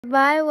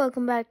Bye,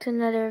 welcome back to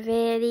another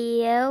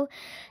video.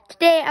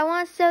 Today I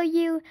want to show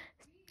you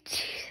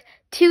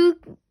two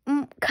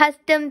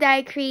customs that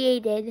I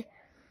created.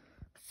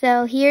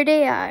 So here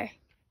they are.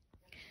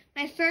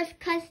 My first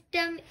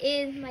custom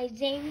is my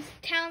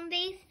Jamestown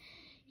base.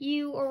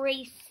 You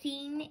already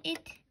seen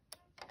it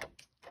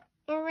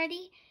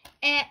already.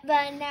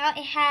 But now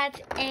it has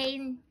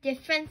a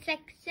different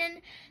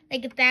section,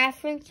 like a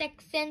bathroom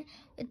section,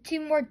 with two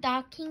more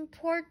docking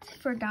ports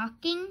for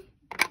docking.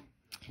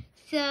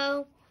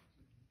 So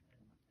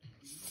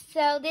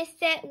this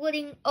set would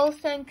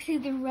also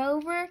include the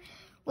rover,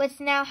 which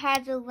now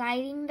has a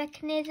lighting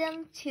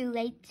mechanism to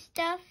light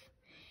stuff,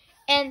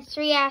 and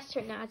 3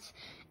 astronauts.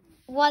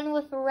 One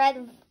with a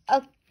red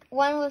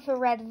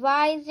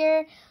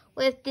visor,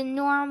 with the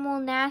normal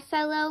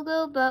NASA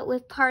logo, but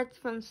with parts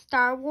from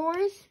Star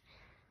Wars.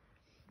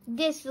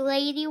 This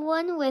lady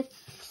one with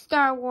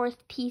Star Wars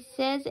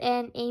pieces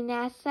and a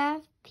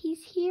NASA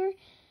piece here,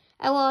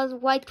 as well as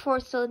white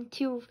torso and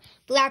 2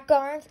 black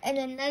arms, and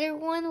another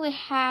one which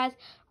has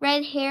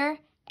red hair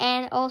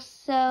and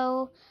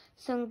also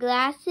some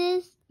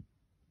glasses,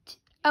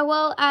 as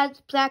well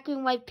as black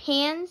and white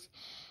pants,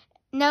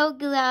 no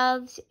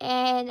gloves,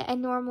 and a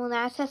normal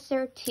NASA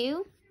shirt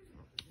too.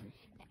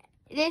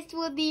 This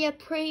would be a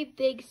pretty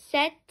big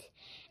set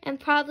and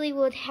probably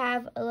would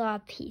have a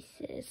lot of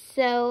pieces.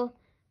 So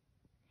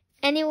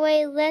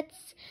anyway,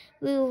 let's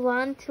move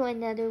on to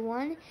another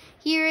one.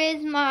 Here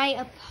is my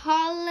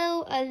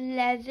Apollo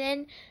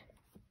 11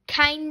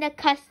 kinda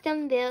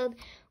custom build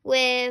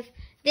with,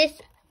 this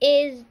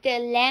is the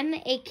LEM,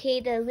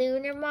 aka the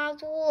lunar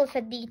module, with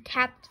a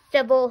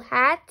detachable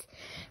hat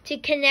to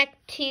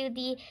connect to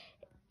the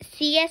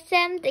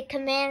CSM, the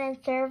command and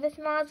service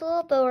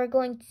module, but we're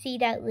going to see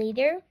that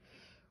later.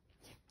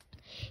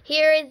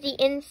 Here is the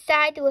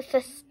inside with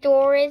a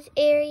storage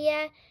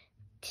area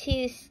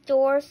to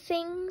store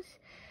things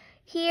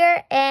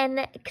here,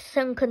 and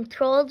some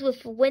controls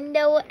with a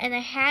window and a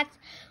hat,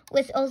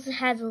 which also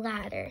has a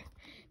ladder.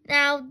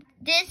 Now,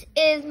 this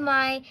is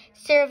my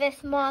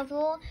service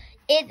module.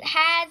 It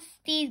has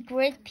these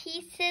grid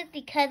pieces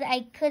because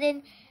I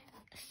couldn't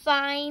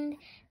find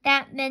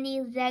that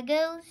many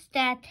Legos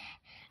that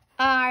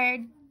are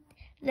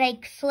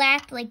like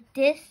flat like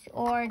this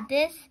or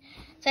this,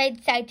 so I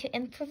decided to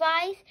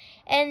improvise.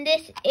 And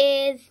this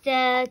is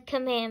the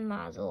command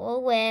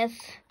module with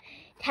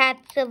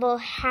detachable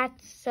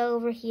hats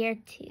over here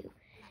too.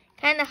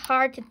 Kind of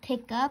hard to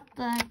pick up,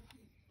 but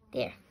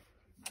there.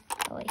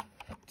 Oh wait.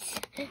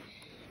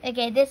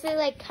 Okay, this is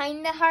like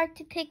kind of hard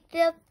to pick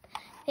up.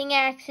 I think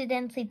I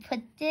accidentally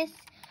put this.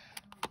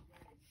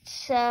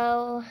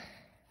 So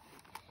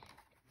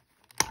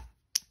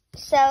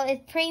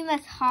it's pretty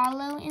much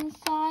hollow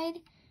inside.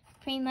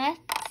 Pretty much.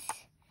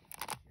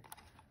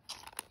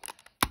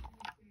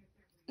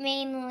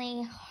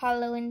 Mainly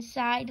hollow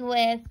inside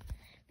with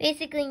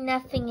basically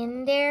nothing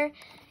in there.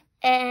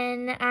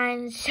 And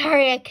I'm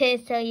sorry I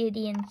couldn't show you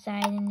the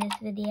inside in this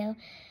video.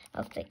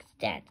 I'll fix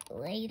that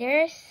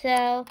later.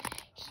 So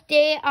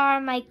they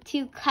are my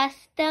 2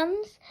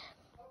 customs.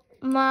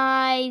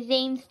 My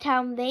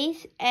Jamestown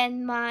base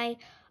and my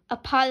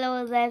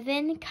Apollo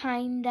 11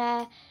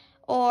 kinda,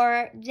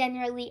 or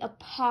generally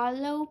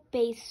Apollo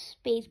based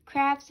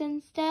spacecrafts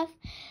and stuff.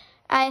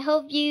 I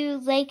hope you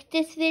liked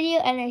this video,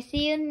 and I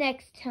see you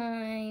next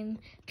time.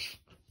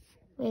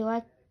 Wait,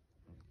 what?